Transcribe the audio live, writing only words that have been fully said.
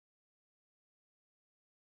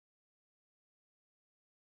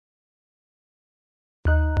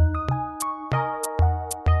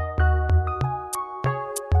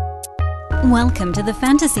Welcome to the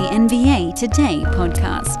Fantasy NBA Today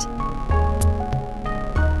podcast.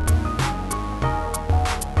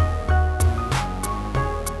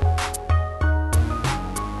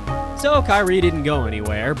 So Kyrie didn't go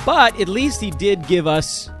anywhere, but at least he did give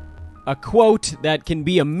us a quote that can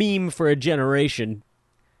be a meme for a generation.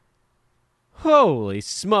 Holy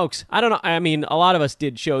smokes. I don't know. I mean, a lot of us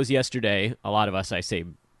did shows yesterday. A lot of us, I say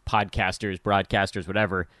podcasters, broadcasters,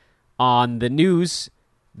 whatever, on the news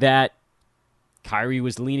that Kyrie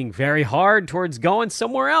was leaning very hard towards going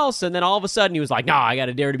somewhere else, and then all of a sudden he was like, no, I got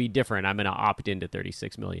to dare to be different. I'm going to opt into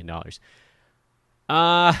 $36 million.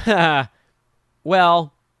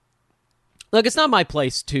 Well, look, it's not my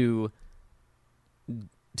place to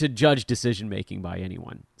judge decision-making by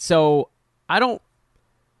anyone. So I don't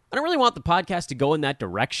really want the podcast to go in that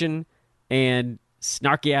direction, and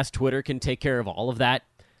snarky-ass Twitter can take care of all of that.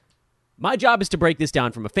 My job is to break this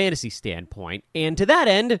down from a fantasy standpoint, and to that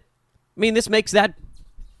end, I mean, this makes that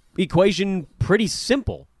equation pretty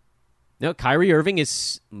simple. Now, Kyrie Irving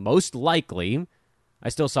is most likely, I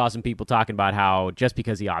still saw some people talking about how just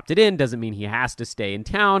because he opted in doesn't mean he has to stay in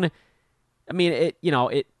town. I mean,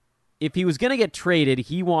 if he was going to get traded,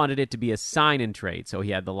 he wanted it to be a sign-and-trade, so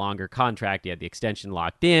he had the longer contract, he had the extension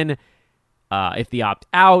locked in. If the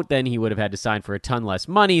opt-out, then he would have had to sign for a ton less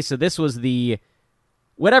money, so this was the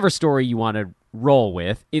whatever story you want to roll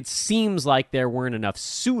with. It seems like there weren't enough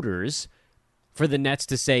suitors for the Nets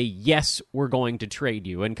to say, yes, we're going to trade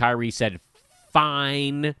you. And Kyrie said,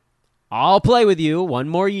 fine, I'll play with you one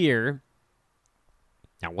more year.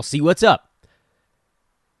 Now we'll see what's up.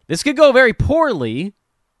 This could go very poorly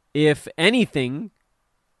if anything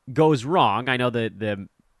goes wrong. I know that the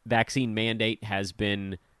vaccine mandate has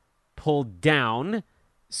been pulled down,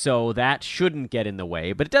 so that shouldn't get in the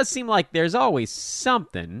way. But it does seem like there's always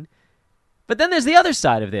something. But then there's the other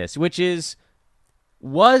side of this, which is,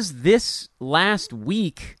 was this last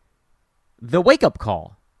week the wake-up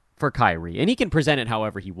call for Kyrie? And he can present it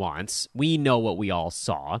however he wants. We know what we all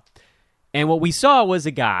saw. And what we saw was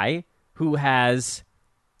a guy who has,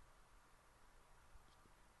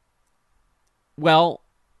 well,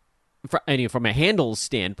 from a handles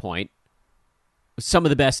standpoint, some of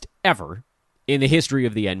the best ever in the history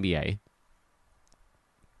of the NBA.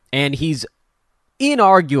 And he's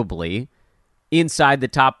inarguably inside the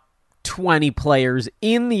top 20 players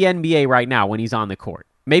in the NBA right now when he's on the court.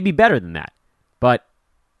 Maybe better than that. But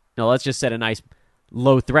let's just set a nice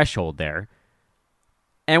low threshold there.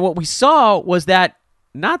 And what we saw was that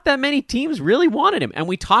not that many teams really wanted him. And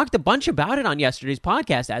we talked a bunch about it on yesterday's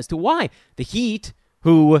podcast as to why. The Heat,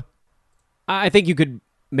 who I think you could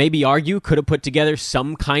maybe argue could have put together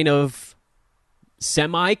some kind of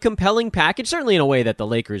semi-compelling package, certainly in a way that the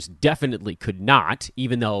Lakers definitely could not,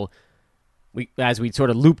 even though as we sort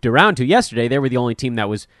of looped around to yesterday, they were the only team that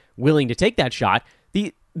was willing to take that shot.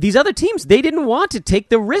 These other teams, they didn't want to take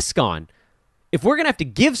the risk on. If we're going to have to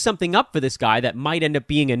give something up for this guy that might end up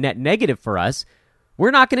being a net negative for us,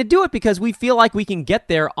 we're not going to do it because we feel like we can get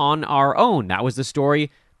there on our own. That was the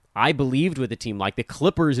story I believed with a team like the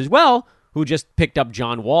Clippers as well, who just picked up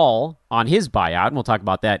John Wall on his buyout, and we'll talk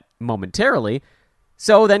about that momentarily.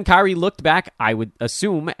 So then Kyrie looked back, I would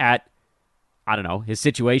assume, at his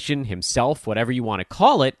situation, himself, whatever you want to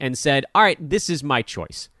call it, and said, all right, this is my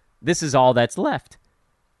choice. This is all that's left.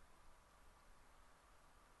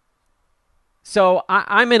 So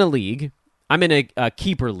I'm in a league. I'm in a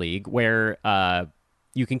keeper league where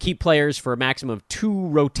you can keep players for a maximum of 2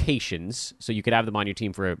 rotations. So you could have them on your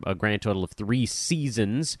team for a grand total of 3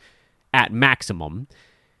 seasons at maximum.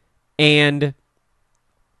 And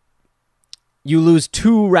you lose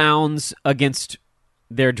 2 rounds against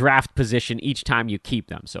their draft position each time you keep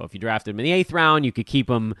them. So if you drafted them in the 8th round, you could keep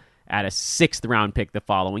them at a 6th round pick the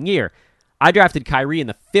following year. I drafted Kyrie in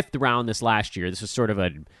the 5th round this last year. This was sort of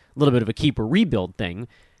a little bit of a keeper rebuild thing.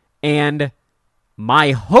 And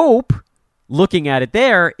my hope, looking at it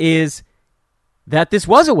there, is that this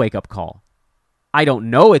was a wake-up call. I don't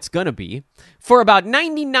know it's going to be. For about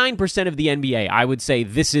 99% of the NBA, I would say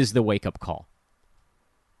this is the wake-up call.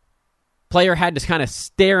 Player had to kind of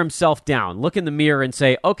stare himself down, look in the mirror and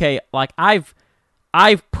say, okay, like I've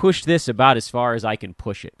pushed this about as far as I can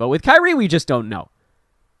push it. But with Kyrie, we just don't know.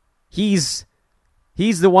 He's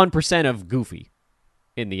the 1% of goofy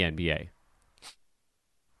in the NBA.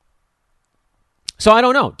 So I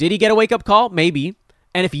don't know. Did he get a wake-up call? Maybe.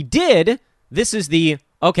 And if he did, this is the,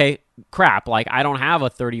 okay, crap, like I don't have a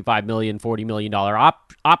 $35 million, $40 million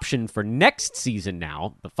option for next season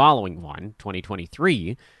now, the following one,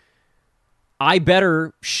 2023. I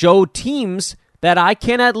better show teams that I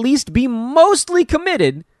can at least be mostly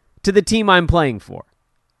committed to the team I'm playing for.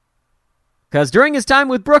 Because during his time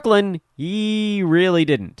with Brooklyn, he really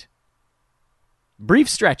didn't. Brief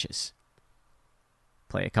stretches.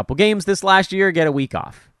 Play a couple games this last year, get a week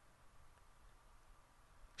off.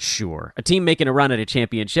 Sure, a team making a run at a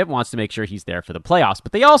championship wants to make sure he's there for the playoffs,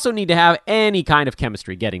 but they also need to have any kind of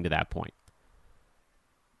chemistry getting to that point.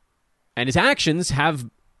 And his actions have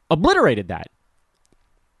obliterated that.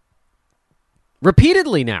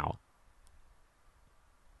 Repeatedly now.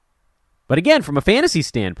 But again, from a fantasy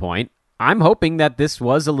standpoint, I'm hoping that this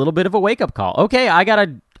was a little bit of a wake-up call. Okay, I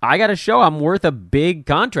gotta show I'm worth a big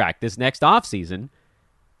contract this next offseason,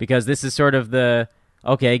 because this is sort of the,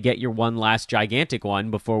 okay, get your one last gigantic one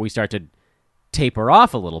before we start to taper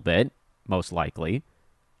off a little bit, most likely.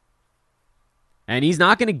 And he's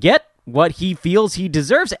not going to get what he feels he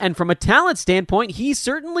deserves. And from a talent standpoint, he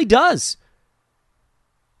certainly does.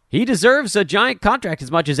 He deserves a giant contract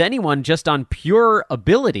as much as anyone just on pure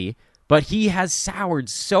ability, but he has soured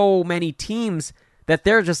so many teams that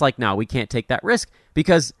they're just like, no, we can't take that risk,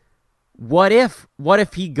 because what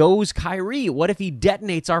if he goes Kyrie? What if he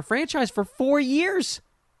detonates our franchise for 4 years?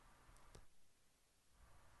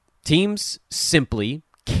 Teams simply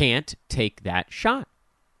can't take that shot.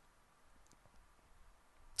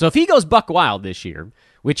 So if he goes buck wild this year,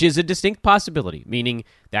 which is a distinct possibility, meaning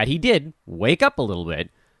that he did wake up a little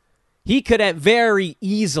bit, he could very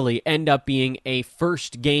easily end up being a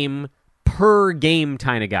first game per game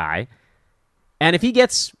kind of guy. And if he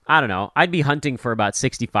gets, I don't know, I'd be hunting for about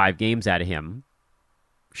 65 games out of him.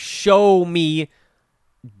 Show me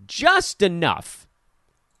just enough.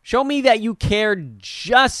 Show me that you care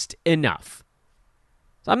just enough.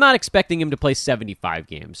 So I'm not expecting him to play 75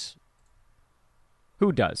 games.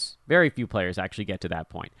 Who does? Very few players actually get to that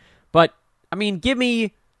point. But, I mean, give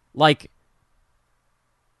me, like,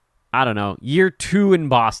 I don't know, year 2 in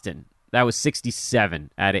Boston. That was 67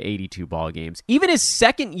 out of 82 ball games. Even his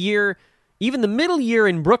second year, even the middle year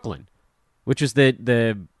in Brooklyn, which was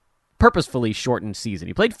the purposefully shortened season.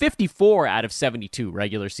 He played 54 out of 72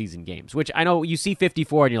 regular season games, which I know you see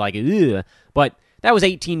 54 and you're like, ugh, but that was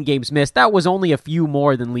 18 games missed. That was only a few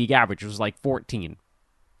more than league average. It was like 14.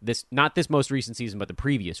 Not this most recent season, but the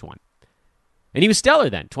previous one. And he was stellar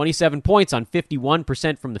then. 27 points on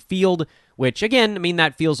 51% from the field, which, again, I mean,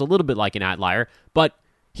 that feels a little bit like an outlier, but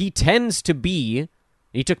he tends to be,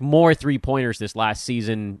 he took more three-pointers this last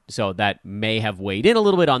season, so that may have weighed in a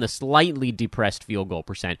little bit on the slightly depressed field goal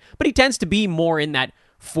percent, but he tends to be more in that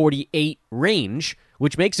 48 range,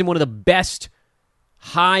 which makes him one of the best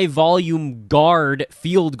high-volume guard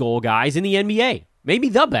field goal guys in the NBA. Maybe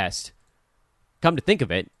the best, come to think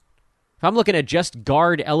of it. If I'm looking at just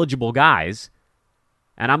guard-eligible guys,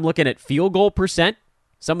 and I'm looking at field goal percent,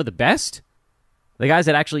 some of the best, the guys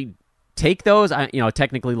that actually take those,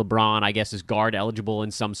 technically LeBron, I guess, is guard eligible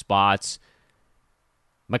in some spots.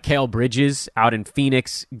 Mikal Bridges out in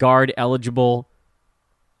Phoenix, guard eligible.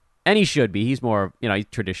 And he should be. He's more, he's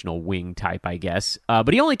traditional wing type, I guess.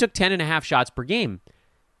 But he only took 10.5 shots per game.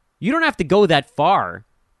 You don't have to go that far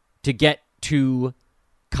to get to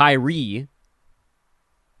Kyrie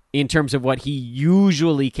in terms of what he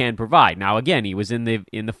usually can provide. Now, again, he was in the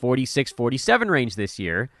 46-47 range this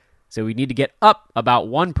year. So we need to get up about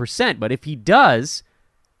 1%. But if he does,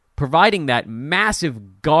 providing that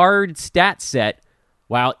massive guard stat set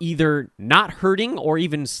while either not hurting or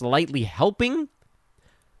even slightly helping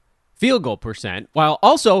field goal percent, while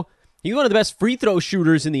also he's one of the best free throw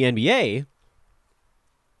shooters in the NBA.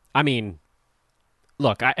 I mean,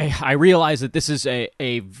 look, I realize that this is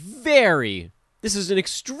this is an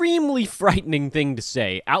extremely frightening thing to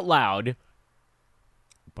say out loud,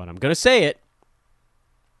 but I'm going to say it.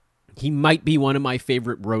 He might be one of my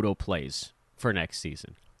favorite roto plays for next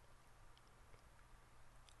season.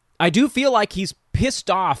 I do feel like he's pissed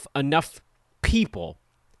off enough people,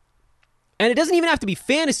 and it doesn't even have to be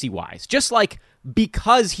fantasy-wise, just like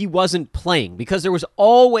because he wasn't playing, because there was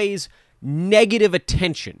always negative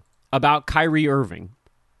attention about Kyrie Irving,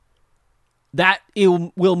 that it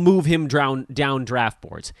will move him down draft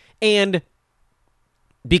boards. And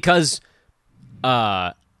because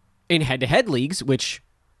in head-to-head leagues, which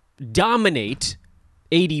dominate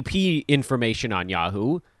ADP information on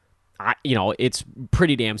Yahoo, it's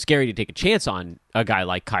pretty damn scary to take a chance on a guy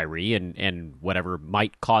like Kyrie and whatever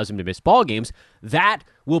might cause him to miss ball games. That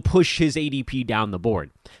will push his ADP down the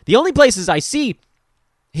board. The only places I see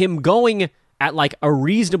him going at like a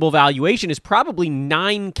reasonable valuation is probably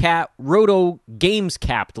 9-cap roto games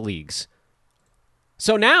capped leagues.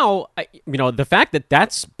 So now, the fact that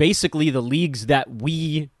that's basically the leagues that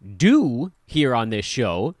we do here on this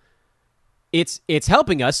show, it's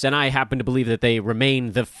helping us, and I happen to believe that they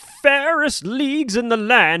remain the fairest leagues in the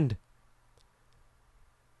land.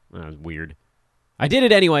 That was weird. I did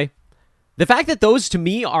it anyway. The fact that those to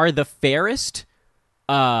me are the fairest,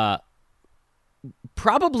 probably,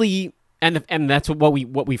 and that's what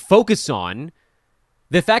we focus on.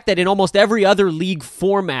 The fact that in almost every other league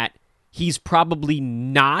format, he's probably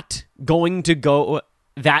not going to go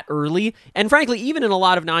that early. And frankly, even in a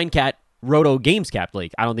lot of 9-cat Roto Games Cap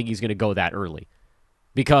League, I don't think he's going to go that early.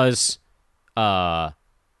 Because, again,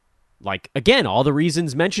 all the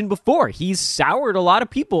reasons mentioned before, he's soured a lot of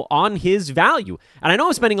people on his value. And I know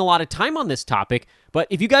I'm spending a lot of time on this topic, but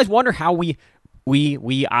if you guys wonder how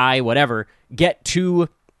whatever, get to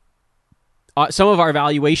some of our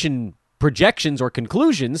valuation projections or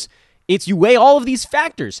conclusions, it's you weigh all of these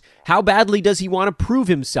factors. How badly does he want to prove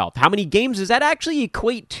himself? How many games does that actually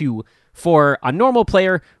equate to for a normal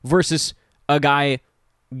player versus a guy,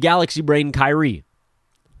 Galaxy Brain Kyrie?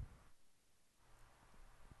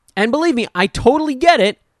 And believe me, I totally get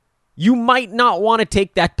it. You might not want to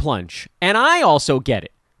take that plunge. And I also get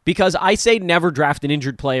it, because I say never draft an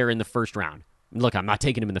injured player in the first round. Look, I'm not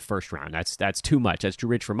taking him in the first round. That's too much. That's too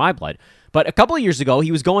rich for my blood. But a couple of years ago,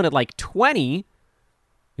 he was going at like 20. He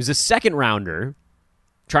was a second rounder. I'm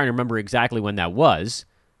trying to remember exactly when that was.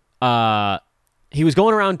 He was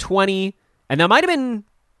going around 20, and that might have been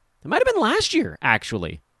last year,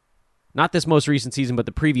 actually. Not this most recent season, but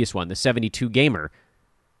the previous one, the 72 gamer.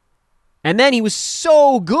 And then he was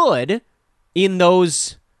so good in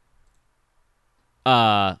those,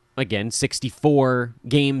 again, 64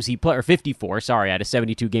 games he played, or 54, out of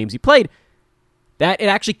 72 games he played, that it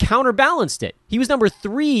actually counterbalanced it. He was number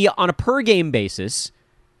 3 on a per-game basis,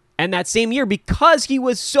 and that same year, because he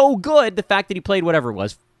was so good, the fact that he played whatever it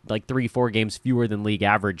was, like 3-4 games fewer than league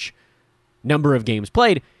average number of games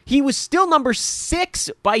played, he was still number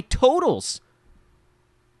 6 by totals.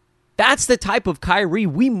 That's the type of Kyrie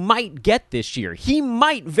we might get this year. He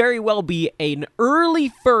might very well be an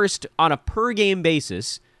early first on a per-game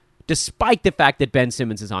basis, despite the fact that Ben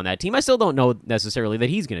Simmons is on that team. I still don't know necessarily that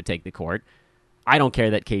he's going to take the court. I don't care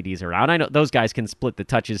that KD's around. I know those guys can split the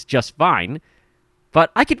touches just fine. But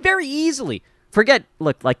I could very easily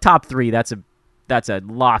like top 3, that's a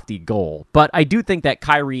lofty goal. But I do think that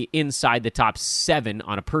Kyrie inside the top 7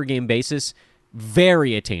 on a per-game basis,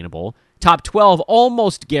 very attainable. Top 12,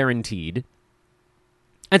 almost guaranteed.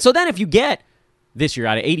 And so then if you get, this year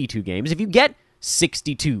out of 82 games, if you get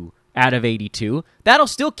 62 out of 82, that'll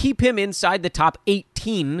still keep him inside the top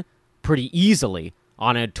 18 pretty easily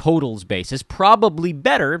on a totals basis. Probably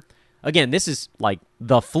better. Again, this is like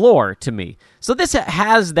the floor to me. So this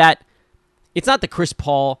has that, it's not the Chris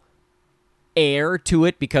Paul air to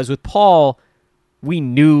it, because with Paul, we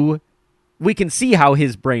can see how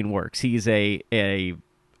his brain works. He's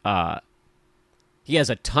he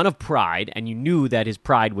has a ton of pride, and you knew that his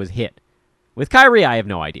pride was hit. With Kyrie, I have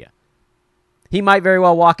no idea. He might very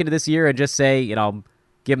well walk into this year and just say,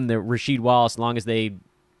 give him the Rasheed Wallace as long as they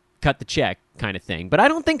cut the check kind of thing. But I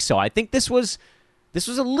don't think so. I think this was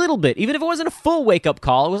a little bit, even if it wasn't a full wake-up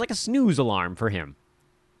call, it was like a snooze alarm for him.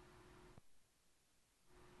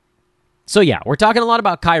 So yeah, we're talking a lot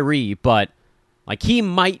about Kyrie, but like he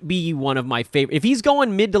might be one of my favorite. If he's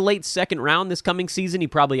going mid to late second round this coming season, he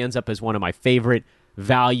probably ends up as one of my favorite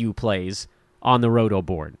value plays on the Roto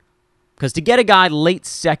board. Because to get a guy late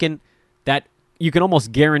second that you can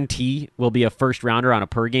almost guarantee will be a first rounder on a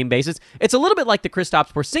per game basis, it's a little bit like the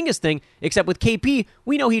Kristaps Porzingis thing, except with KP,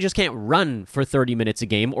 we know he just can't run for 30 minutes a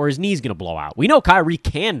game or his knee's going to blow out. We know Kyrie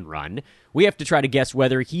can run. We have to try to guess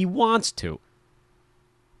whether he wants to.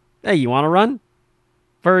 Hey, you want to run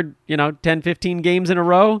for, 10, 15 games in a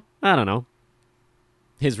row? I don't know.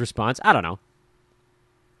 His response, I don't know.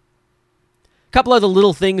 A couple of the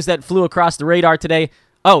little things that flew across the radar today.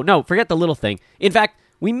 Oh, no, forget the little thing. In fact,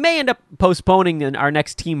 we may end up postponing our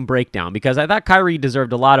next team breakdown because I thought Kyrie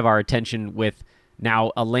deserved a lot of our attention with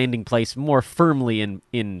now a landing place more firmly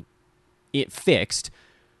in it fixed.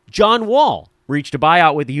 John Wall reached a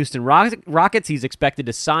buyout with the Houston Rockets. He's expected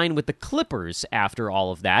to sign with the Clippers after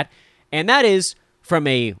all of that. And that is, from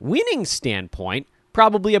a winning standpoint,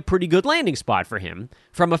 probably a pretty good landing spot for him.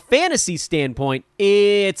 From a fantasy standpoint,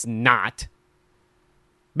 it's not.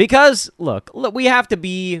 Because, look, we have to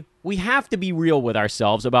be real with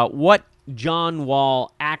ourselves about what John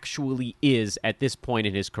Wall actually is at this point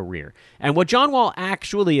in his career. And what John Wall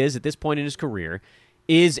actually is at this point in his career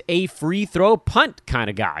is a free throw punt kind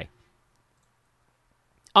of guy.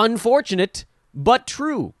 Unfortunate, but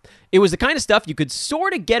true. It was the kind of stuff you could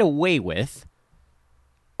sort of get away with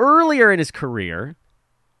earlier in his career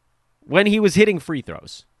when he was hitting free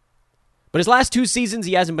throws. But his last 2 seasons,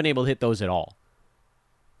 he hasn't been able to hit those at all.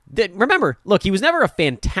 Remember, look, he was never a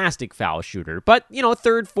fantastic foul shooter, but,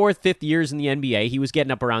 third, fourth, fifth years in the NBA, he was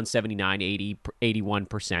getting up around 79, 80,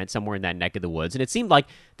 81%, somewhere in that neck of the woods, and it seemed like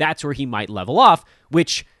that's where he might level off,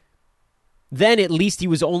 which then at least he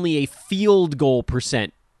was only a field goal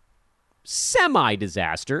percent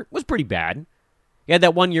semi-disaster. It was pretty bad. He had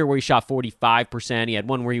that one year where he shot 45%. He had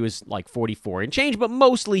one where he was like 44 and change, but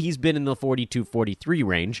mostly he's been in the 42, 43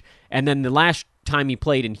 range. And then the last time he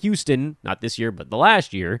played in Houston, not this year, but the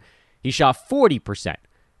last year, he shot 40%.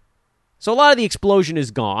 So a lot of the explosion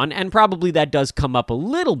is gone, and probably that does come up a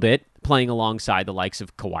little bit playing alongside the likes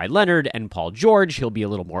of Kawhi Leonard and Paul George. He'll be a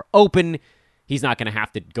little more open. He's not going to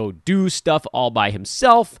have to go do stuff all by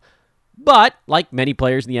himself. But, like many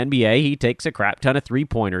players in the NBA, he takes a crap ton of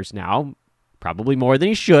three-pointers now. Probably more than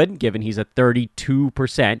he should, given he's a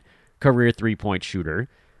 32% career three-point shooter.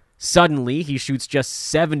 Suddenly, he shoots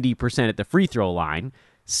just 70% at the free throw line.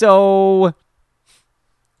 So,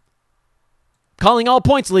 calling all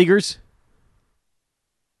points leaguers.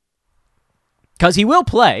 Because he will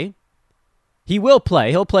play. He will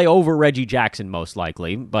play. He'll play over Reggie Jackson most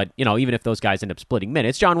likely. But, even if those guys end up splitting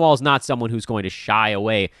minutes, John Wall is not someone who's going to shy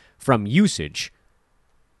away from usage.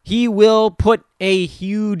 He will put a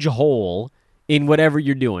huge hole in whatever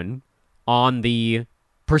you're doing on the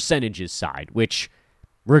percentages side, which,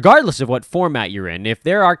 regardless of what format you're in, if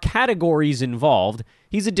there are categories involved,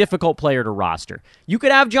 he's a difficult player to roster. You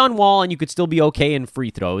could have John Wall and you could still be okay in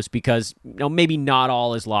free throws because, maybe not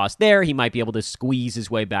all is lost there. He might be able to squeeze his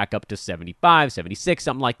way back up to 75, 76,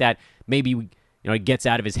 something like that. Maybe, he gets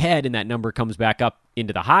out of his head and that number comes back up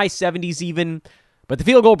into the high 70s even. But the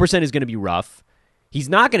field goal percent is going to be rough. He's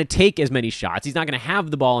not going to take as many shots. He's not going to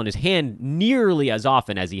have the ball in his hand nearly as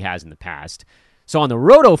often as he has in the past. So on the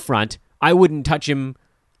Roto front, I wouldn't touch him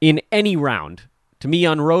in any round. To me,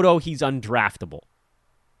 on Roto, he's undraftable.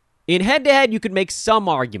 In head-to-head, you could make some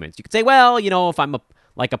arguments. You could say, well, if I'm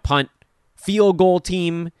a punt field goal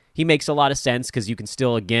team, he makes a lot of sense because you can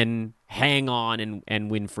still, again, hang on and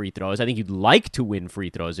win free throws. I think you'd like to win free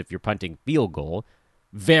throws if you're punting field goal.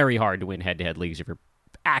 Very hard to win head-to-head leagues if you're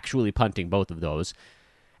actually punting both of those.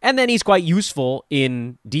 And then he's quite useful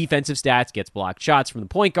in defensive stats, gets blocked shots from the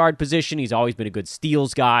point guard position. He's always been a good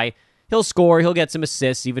steals guy. He'll score, he'll get some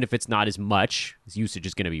assists, even if it's not as much. His usage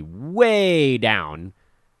is going to be way down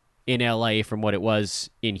in LA from what it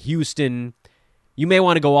was in Houston. You may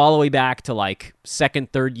want to go all the way back to like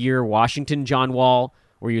second, third year Washington John Wall,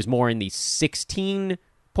 where he was more in the 16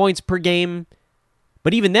 points per game.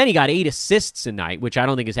 But even then, he got 8 assists a night, which I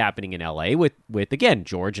don't think is happening in LA with again,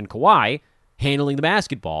 George and Kawhi handling the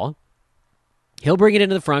basketball. He'll bring it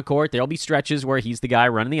into the front court. There'll be stretches where he's the guy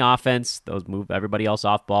running the offense. Those move everybody else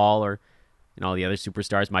off ball, or the other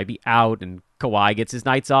superstars might be out, and Kawhi gets his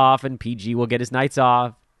nights off, and PG will get his nights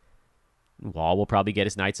off. And Wall will probably get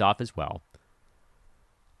his nights off as well.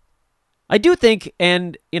 I do think,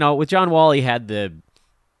 and, with John Wall, he had the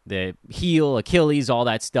heel, Achilles, all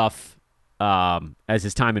that stuff. As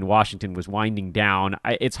his time in Washington was winding down.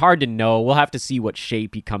 It's hard to know. We'll have to see what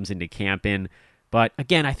shape he comes into camp in. But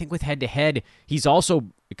again, I think with head-to-head, he's also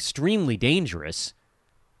extremely dangerous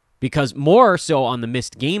because more so on the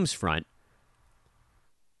missed games front.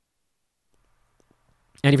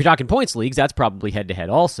 And if you're talking points leagues, that's probably head-to-head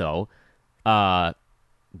also. What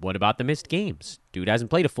about the missed games? Dude hasn't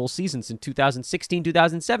played a full season since 2016,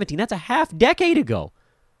 2017. That's a half decade ago.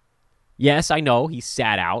 Yes, I know he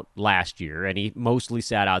sat out last year, and he mostly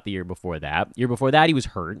sat out the year before that. Year before that, he was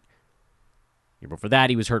hurt. Year before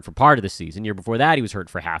that, he was hurt for part of the season. Year before that, he was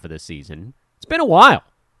hurt for half of the season. It's been a while.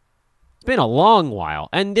 It's been a long while.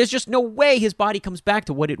 And there's just no way his body comes back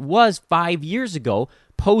to what it was 5 years ago,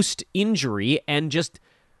 post-injury, and just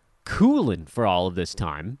cooling for all of this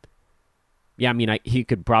time. Yeah, I mean, he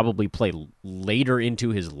could probably play later into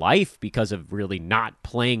his life because of really not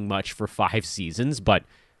playing much for 5 seasons, but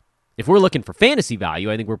if we're looking for fantasy value,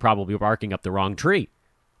 I think we're probably barking up the wrong tree.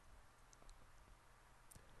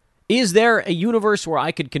 Is there a universe where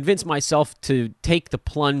I could convince myself to take the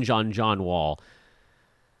plunge on John Wall?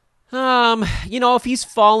 If he's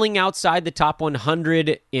falling outside the top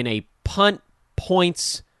 100 in a punt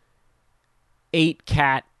points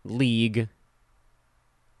 8-cat league,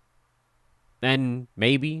 then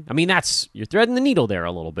maybe. I mean, you're threading the needle there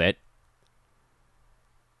a little bit.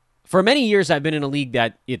 For many years, I've been in a league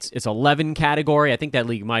that it's 11 category. I think that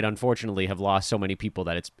league might unfortunately have lost so many people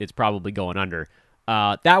that it's probably going under.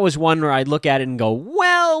 That was one where I'd look at it and go,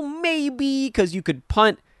 well, maybe, because you could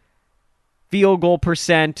punt field goal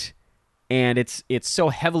percent, and it's so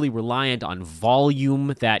heavily reliant on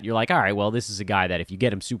volume that you're like, all right, well, this is a guy that if you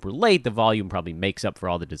get him super late, the volume probably makes up for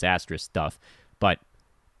all the disastrous stuff. But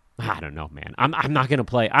I don't know, man. I'm not going to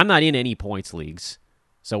play. I'm not in any points leagues.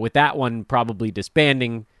 So with that one probably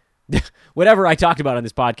disbanding, whatever I talked about on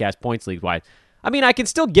this podcast, points league-wise, I mean, I can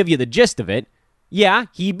still give you the gist of it. Yeah,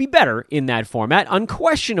 he'd be better in that format,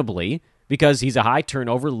 unquestionably, because he's a high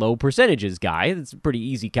turnover, low percentages guy. It's a pretty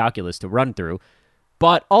easy calculus to run through.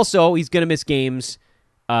 But also, he's going to miss games.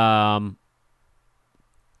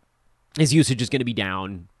 His usage is going to be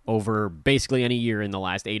down over basically any year in the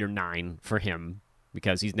last 8 or 9 for him,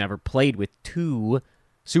 because he's never played with 2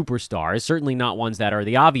 superstars, certainly not ones that are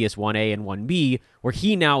the obvious 1A and 1B, where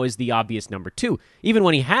he now is the obvious number 2. Even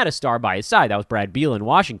when he had a star by his side, that was Brad Beal in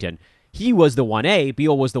Washington, he was the 1A,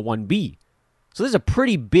 Beal was the 1B. So this is a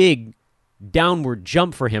pretty big downward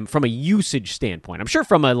jump for him from a usage standpoint. I'm sure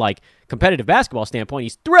from a competitive basketball standpoint,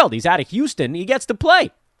 he's thrilled. He's out of Houston. He gets to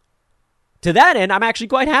play. To that end, I'm actually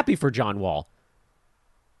quite happy for John Wall.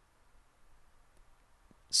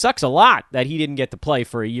 Sucks a lot that he didn't get to play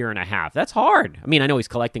for a year and a half. That's hard. I mean, I know he's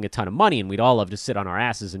collecting a ton of money, and we'd all love to sit on our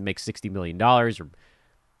asses and make $60 million or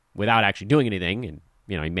without actually doing anything. And,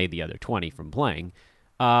 he made the other 20 from playing.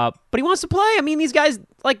 But he wants to play. I mean, these guys,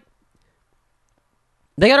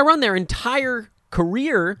 they got to run their entire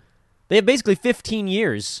career. They have basically 15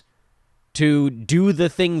 years to do the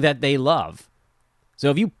thing that they love. So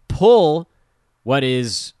if you pull what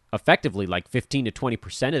is effectively 15 to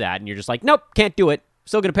 20% of that, and you're just like, nope, can't do it.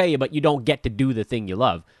 Still going to pay you, but you don't get to do the thing you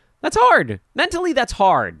love. That's hard. Mentally, that's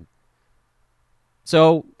hard.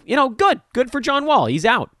 So, good. Good for John Wall. He's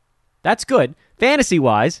out. That's good.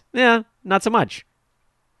 Fantasy-wise, not so much.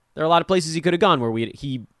 There are a lot of places he could have gone where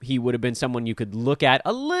he would have been someone you could look at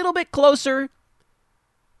a little bit closer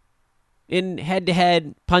in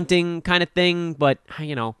head-to-head punting kind of thing, but, I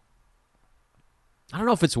don't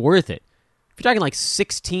know if it's worth it. If you're talking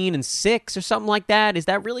 16 and 6 or something like that, is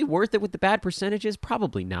that really worth it with the bad percentages?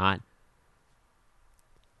 Probably not.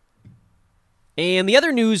 And the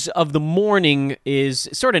other news of the morning is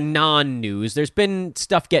sort of non-news. There's been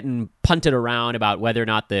stuff getting punted around about whether or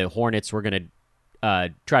not the Hornets were going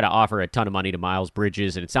to try to offer a ton of money to Miles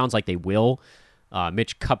Bridges, and it sounds like they will.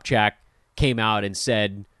 Mitch Kupchak came out and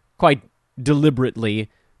said quite deliberately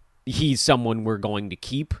he's someone we're going to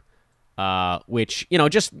keep. Which,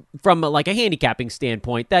 just from a handicapping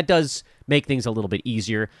standpoint, that does make things a little bit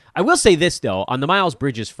easier. I will say this, though, on the Miles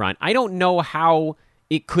Bridges front, I don't know how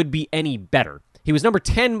it could be any better. He was number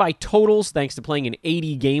 10 by totals, thanks to playing in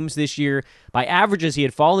 80 games this year. By averages, he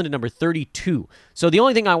had fallen to number 32. So the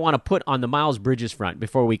only thing I want to put on the Miles Bridges front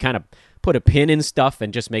before we kind of put a pin in stuff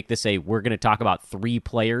and just make this a we're going to talk about 3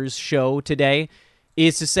 players show today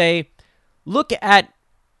is to say, look at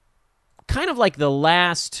kind of the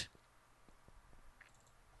last...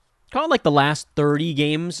 Call it the last 30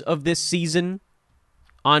 games of this season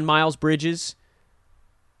on Miles Bridges.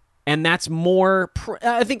 And that's more,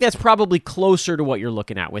 I think that's probably closer to what you're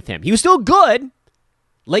looking at with him. He was still good.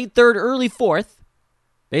 Late 3rd, early 4th.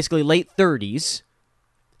 Basically late 30s.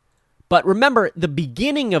 But remember, the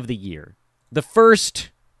beginning of the year, the first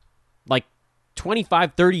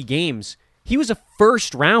 25, 30 games, he was a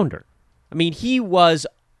first rounder. I mean, he was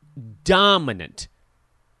dominant.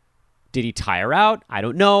 Did he tire out? I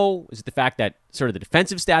don't know. Is it the fact that sort of the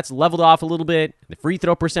defensive stats leveled off a little bit? The free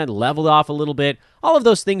throw percent leveled off a little bit? All of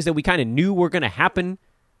those things that we kind of knew were going to happen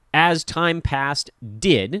as time passed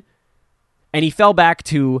did. And he fell back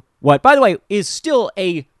to what, by the way, is still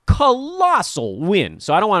a colossal win.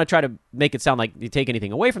 So I don't want to try to make it sound like you take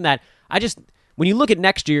anything away from that. When you look at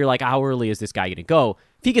next year, how early is this guy going to go?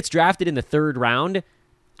 If he gets drafted in the 3rd round,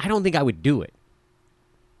 I don't think I would do it.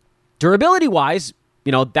 Durability-wise,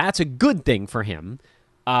 that's a good thing for him.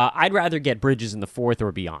 I'd rather get Bridges in the 4th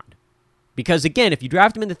or beyond. Because, again, if you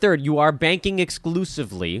draft him in the 3rd, you are banking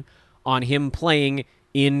exclusively on him playing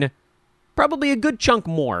in probably a good chunk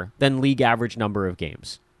more than league average number of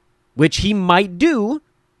games. Which he might do.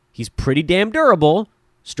 He's pretty damn durable.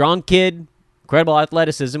 Strong kid. Incredible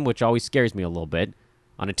athleticism, which always scares me a little bit.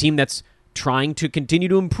 On a team that's trying to continue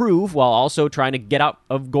to improve while also trying to get out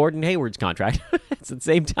of Gordon Hayward's contract at the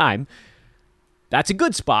same time. That's a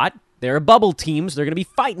good spot. There are bubble teams. They're going to be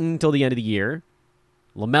fighting until the end of the year.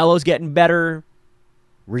 LaMelo's getting better.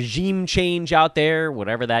 Regime change out there.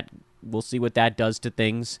 Whatever that, we'll see what that does to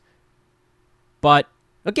things. But,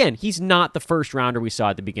 again, he's not the first rounder we saw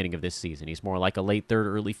at the beginning of this season. He's more like a late 3rd,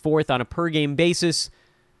 early 4th on a per-game basis.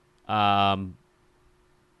 And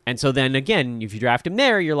so then, again, if you draft him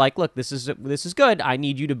there, you're like, look, this is good. I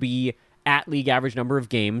need you to be at league average number of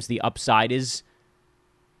games. The upside is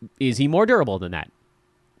he more durable than that?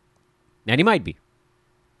 And he might be.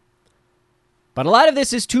 But a lot of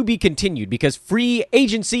this is to be continued because free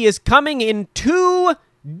agency is coming in 2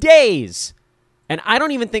 days. And I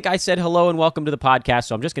don't even think I said hello and welcome to the podcast,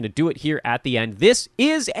 so I'm just going to do it here at the end. This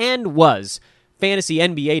is and was Fantasy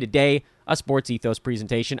NBA Today, a Sports Ethos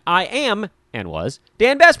presentation. I am and was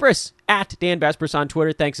Dan Besbris at Dan Besbris on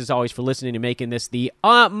Twitter. Thanks as always for listening and making this the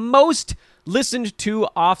most listened to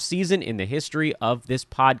off season in the history of this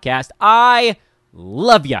podcast. I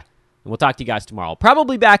love ya. And we'll talk to you guys tomorrow.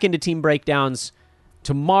 Probably back into team breakdowns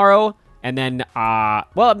tomorrow. And then, there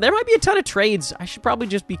might be a ton of trades. I should probably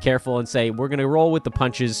just be careful and say we're going to roll with the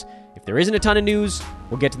punches. If there isn't a ton of news,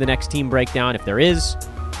 we'll get to the next team breakdown. If there is,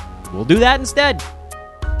 we'll do that instead.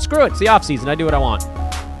 Screw it. It's the offseason. I do what I want.